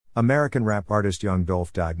American rap artist Young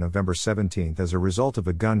Dolph died November 17 as a result of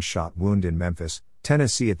a gunshot wound in Memphis,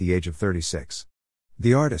 Tennessee at the age of 36.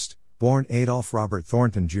 The artist, born Adolph Robert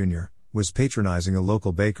Thornton Jr., was patronizing a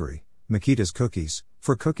local bakery, Makita's Cookies,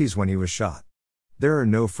 for cookies when he was shot. There are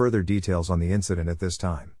no further details on the incident at this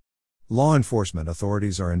time. Law enforcement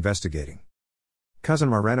authorities are investigating. Cousin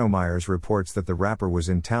Moreno Myers reports that the rapper was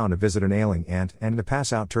in town to visit an ailing aunt and to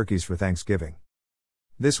pass out turkeys for Thanksgiving.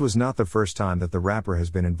 This was not the first time that the rapper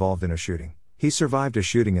has been involved in a shooting. He survived a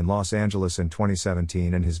shooting in Los Angeles in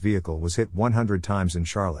 2017 and his vehicle was hit 100 times in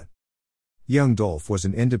Charlotte. Young Dolph was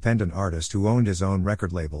an independent artist who owned his own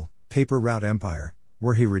record label, Paper Route Empire,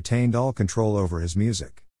 where he retained all control over his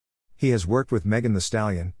music. He has worked with Megan Thee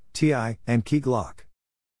Stallion, T.I., and Key Glock.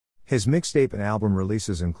 His mixtape and album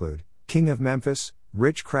releases include King of Memphis,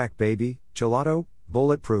 Rich Crack Baby, Gelato,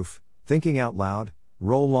 Bulletproof, Thinking Out Loud,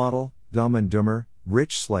 Role Model, Dumb and Dumber,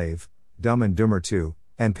 Rich Slave, Dumb and Dumber 2,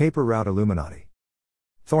 and Paper Route Illuminati.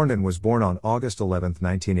 Thornton was born on August 11,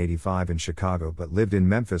 1985 in Chicago but lived in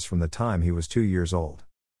Memphis from the time he was 2 years old.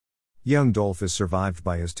 Young Dolph is survived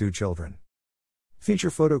by his 2 children.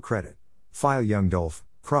 Feature photo credit. File Young Dolph,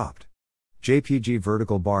 cropped. JPG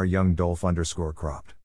vertical bar Young Dolph _ cropped.